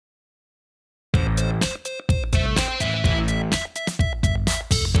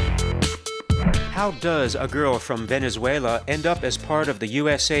How does a girl from Venezuela end up as part of the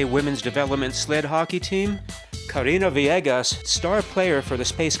USA Women's Development Sled Hockey Team? Karina Villegas, star player for the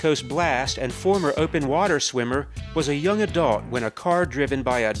Space Coast Blast and former open water swimmer, was a young adult when a car driven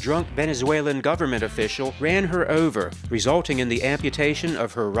by a drunk Venezuelan government official ran her over, resulting in the amputation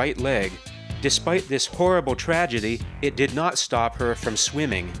of her right leg. Despite this horrible tragedy, it did not stop her from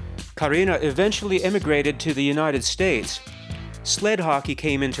swimming. Karina eventually immigrated to the United States. Sled hockey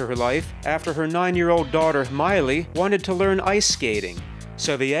came into her life after her 9-year-old daughter, Miley, wanted to learn ice skating.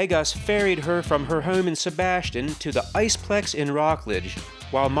 So Villegas ferried her from her home in Sebastian to the Iceplex in Rockledge.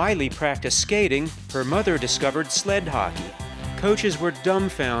 While Miley practiced skating, her mother discovered sled hockey. Coaches were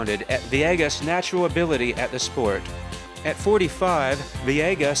dumbfounded at Villegas' natural ability at the sport. At 45,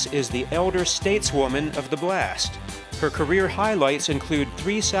 Villegas is the elder stateswoman of the Blast. Her career highlights include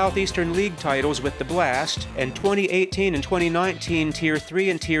 3 Southeastern League titles with the Blast and 2018 and 2019 Tier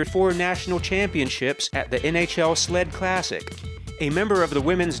 3 and Tier 4 national championships at the NHL Sled Classic. A member of the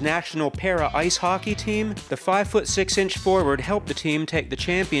women's national para ice hockey team, the 5'6" forward helped the team take the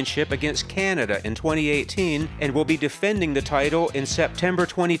championship against Canada in 2018 and will be defending the title in September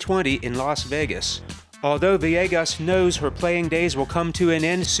 2020 in Las Vegas. Although Villegas knows her playing days will come to an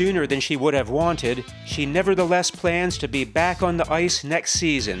end sooner than she would have wanted, she nevertheless plans to be back on the ice next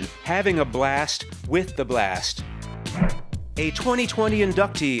season, having a blast with the Blast. A 2020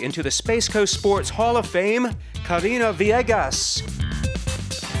 inductee into the Space Coast Sports Hall of Fame, Karina Villegas.